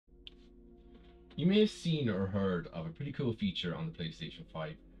You may have seen or heard of a pretty cool feature on the PlayStation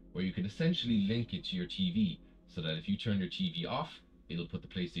 5 where you can essentially link it to your TV so that if you turn your TV off, it'll put the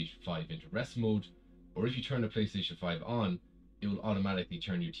PlayStation 5 into rest mode, or if you turn the PlayStation 5 on, it will automatically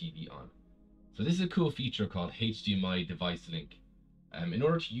turn your TV on. So this is a cool feature called HDMI device link. In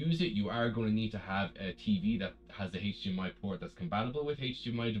order to use it, you are going to need to have a TV that has a HDMI port that's compatible with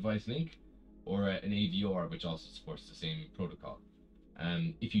HDMI device link, or an AVR which also supports the same protocol.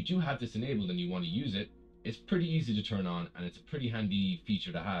 If you do have this enabled and you want to use it, it's pretty easy to turn on and it's a pretty handy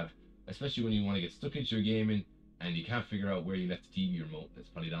feature to have, especially when you want to get stuck into your gaming and you can't figure out where you left the TV remote. It's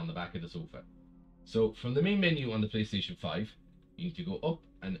probably down the back of the sofa. So from the main menu on the PlayStation 5, you need to go up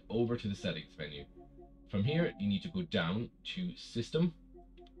and over to the settings menu. From here, you need to go down to System,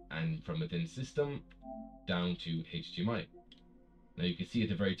 and from within System, down to HDMI. Now you can see at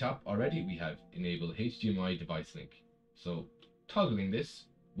the very top already we have Enable HDMI Device Link. So toggling this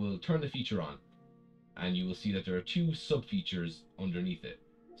will turn the feature on, and you will see that there are two sub features underneath it.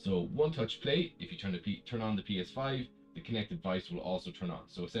 So one touch play, if you turn on the PS5, the connected device will also turn on.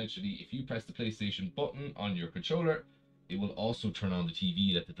 So essentially, if you press the PlayStation button on your controller, it will also turn on the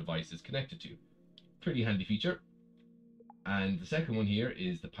TV that the device is connected to. Pretty handy feature. And the second one here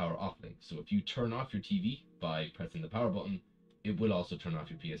is the power off link. So if you turn off your TV by pressing the power button, it will also turn off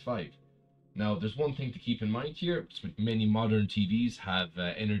your PS5. Now, there's one thing to keep in mind here. Many modern TVs have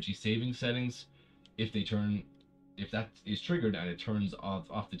energy saving settings. If that is triggered and it turns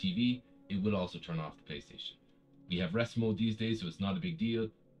off the TV, it will also turn off the PlayStation. We have rest mode these days, so it's not a big deal.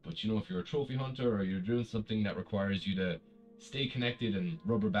 But you know, if you're a trophy hunter or you're doing something that requires you to stay connected and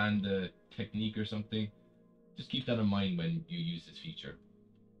rubber band the technique or something, just keep that in mind when you use this feature.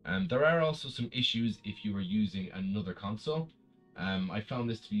 There are also some issues if you are using another console. I found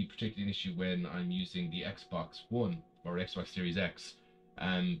this to be particularly an issue when I'm using the Xbox One or Xbox Series X.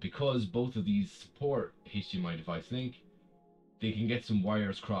 Because both of these support HDMI device link, they can get some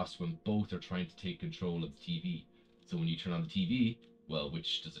wires crossed when both are trying to take control of the TV. So when you turn on the TV, well,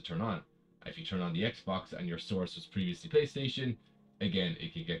 which does it turn on? If you turn on the Xbox and your source was previously PlayStation, again,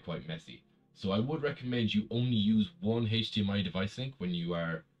 it can get quite messy. So I would recommend you only use one HDMI device link when you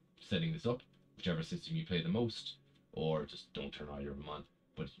are setting this up, whichever system you play the most, or just don't turn either of them on.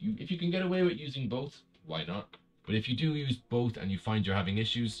 But if you can get away with using both, why not? But if you do use both and you find you're having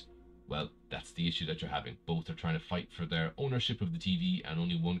issues, well, that's the issue that you're having. Both are trying to fight for their ownership of the TV and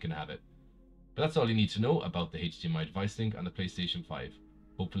only one can have it. But that's all you need to know about the HDMI device link on the PlayStation 5.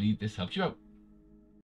 Hopefully this helped you out.